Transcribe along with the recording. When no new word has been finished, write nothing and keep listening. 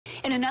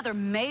In another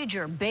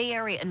major Bay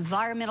Area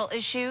environmental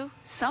issue,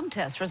 some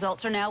test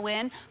results are now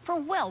in for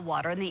well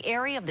water in the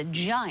area of the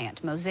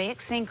giant Mosaic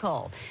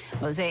sinkhole.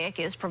 Mosaic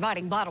is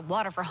providing bottled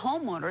water for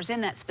homeowners in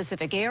that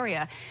specific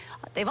area.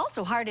 They've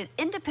also hired an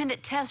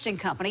independent testing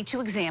company to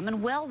examine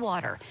well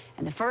water.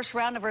 And the first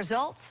round of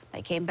results,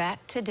 they came back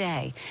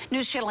today.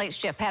 News Channel 8's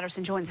Jeff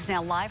Patterson joins us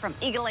now live from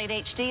Eagle 8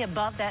 HD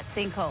above that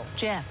sinkhole.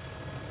 Jeff.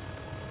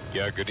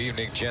 Yeah, good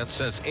evening, Jen.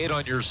 Since 8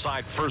 on your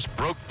side first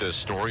broke this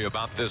story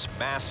about this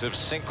massive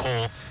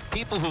sinkhole,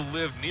 people who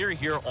live near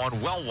here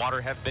on well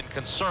water have been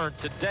concerned.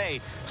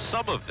 Today,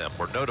 some of them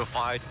were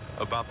notified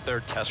about their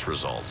test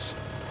results.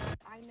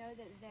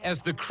 As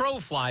the crow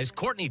flies,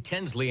 Courtney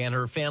Tinsley and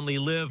her family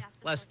live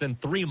less than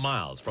 3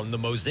 miles from the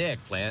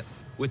Mosaic plant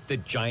with the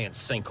giant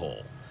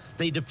sinkhole.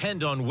 They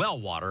depend on well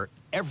water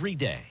every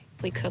day.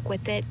 We cook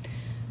with it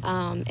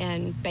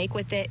and bake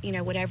with it,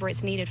 whatever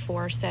it's needed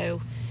for, so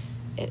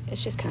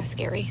it's just kind of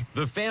scary.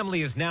 The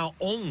family is now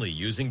only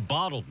using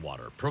bottled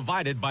water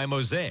provided by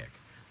Mosaic,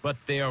 but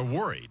they are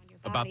worried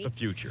about the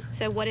future.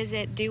 So what is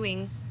it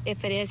doing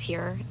if it is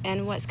here,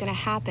 and what's going to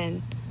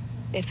happen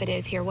if it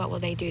is here? What will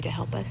they do to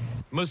help us?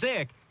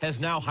 Mosaic has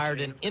now hired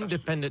an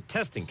independent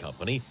testing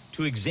company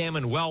to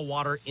examine well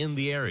water in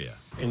the area.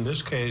 In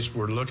this case,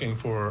 we're looking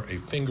for a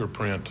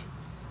fingerprint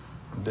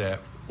that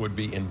would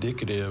be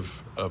indicative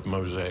of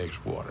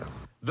Mosaic's water.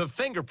 The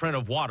fingerprint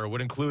of water would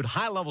include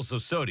high levels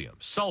of sodium,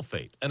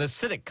 sulfate, and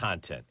acidic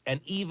content,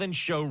 and even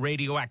show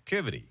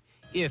radioactivity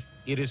if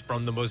it is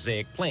from the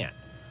Mosaic plant.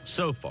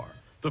 So far,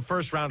 the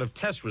first round of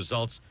test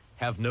results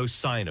have no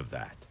sign of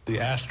that. The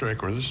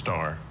asterisk or the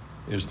star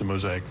is the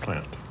Mosaic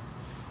plant,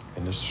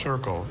 and this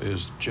circle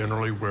is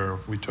generally where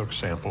we took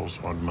samples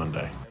on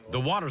Monday. The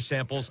water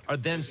samples are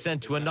then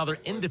sent to another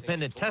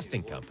independent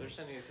testing company.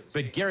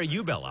 But Gary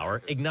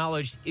Ubelauer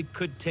acknowledged it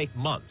could take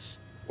months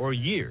or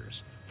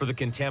years for the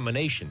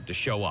contamination to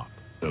show up.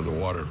 The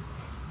water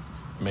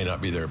may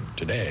not be there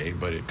today,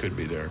 but it could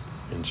be there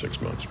in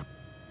 6 months.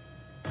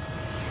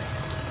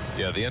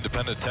 Yeah, the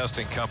independent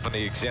testing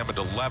company examined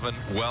 11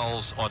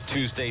 wells on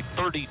Tuesday,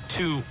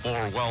 32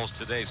 more wells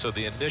today. So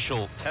the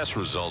initial test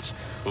results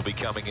will be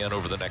coming in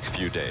over the next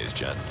few days,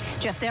 Jen.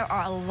 Jeff, there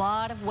are a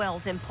lot of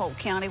wells in Polk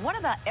County. What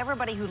about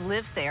everybody who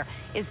lives there?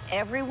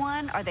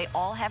 Are they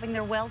all having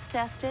their wells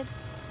tested?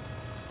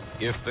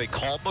 If they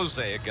call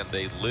Mosaic and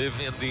they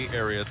live in the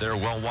area, their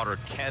well water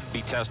can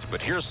be tested.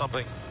 But here's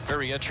something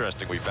very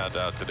interesting we found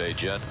out today,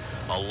 Jen.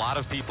 A lot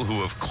of people who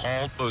have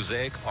called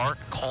Mosaic aren't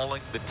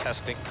calling the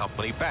testing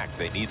company back.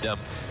 They need them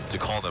to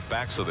call them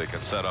back so they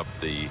can set up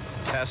the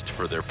test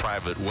for their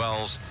private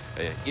wells.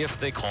 If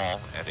they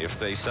call and if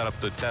they set up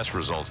the test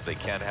results, they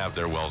can have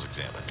their wells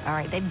examined. All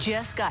right, they've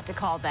just got to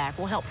call back.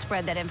 We'll help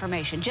spread that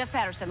information. Jeff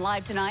Patterson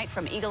live tonight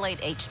from Eagle 8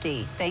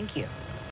 HD. Thank you.